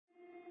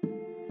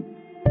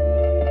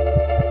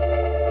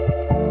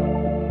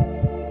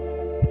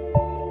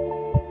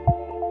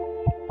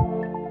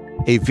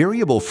A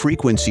variable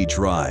frequency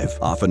drive,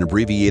 often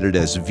abbreviated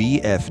as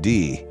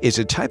VFD, is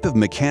a type of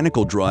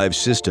mechanical drive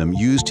system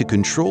used to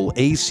control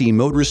AC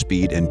motor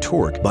speed and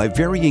torque by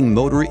varying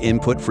motor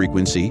input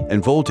frequency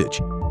and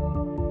voltage.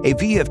 A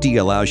VFD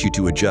allows you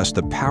to adjust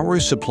the power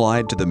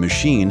supplied to the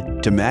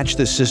machine to match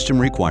the system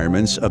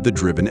requirements of the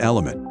driven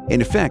element.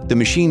 In effect, the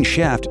machine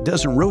shaft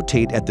doesn't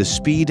rotate at the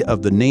speed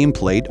of the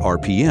nameplate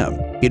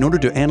RPM. In order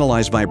to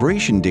analyze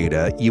vibration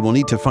data, you will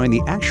need to find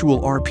the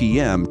actual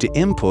RPM to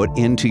input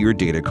into your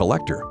data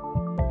collector.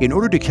 In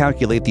order to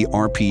calculate the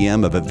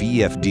RPM of a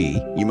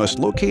VFD, you must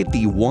locate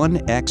the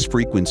 1x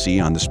frequency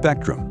on the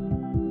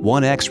spectrum.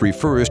 1x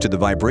refers to the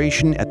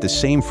vibration at the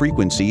same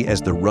frequency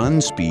as the run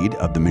speed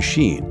of the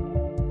machine.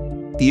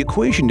 The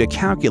equation to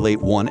calculate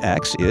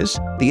 1x is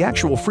the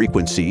actual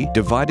frequency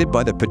divided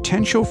by the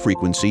potential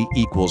frequency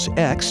equals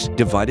x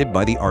divided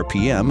by the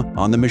RPM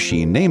on the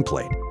machine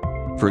nameplate.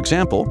 For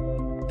example,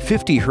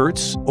 50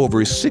 Hz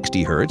over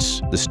 60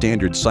 Hz, the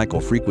standard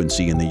cycle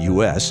frequency in the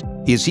US,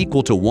 is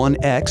equal to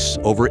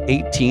 1x over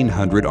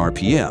 1800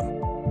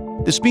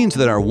 RPM. This means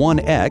that our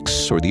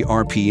 1x, or the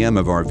RPM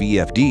of our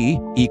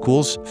VFD,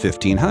 equals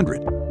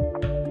 1500.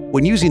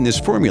 When using this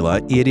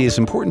formula, it is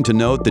important to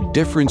note the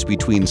difference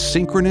between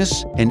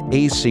synchronous and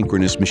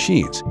asynchronous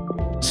machines.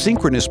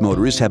 Synchronous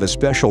motors have a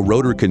special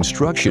rotor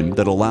construction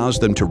that allows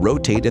them to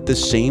rotate at the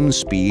same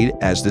speed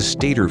as the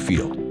stator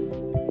field.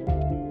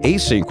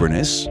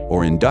 Asynchronous,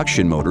 or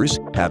induction motors,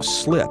 have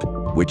slip,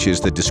 which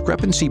is the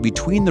discrepancy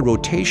between the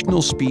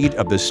rotational speed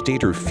of the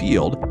stator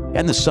field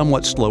and the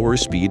somewhat slower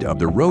speed of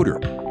the rotor.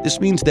 This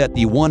means that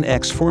the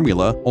 1x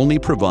formula only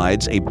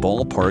provides a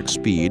ballpark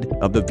speed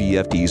of the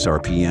VFD's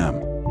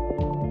RPM.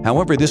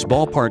 However, this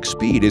ballpark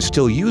speed is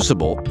still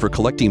usable for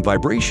collecting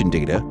vibration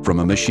data from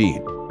a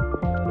machine.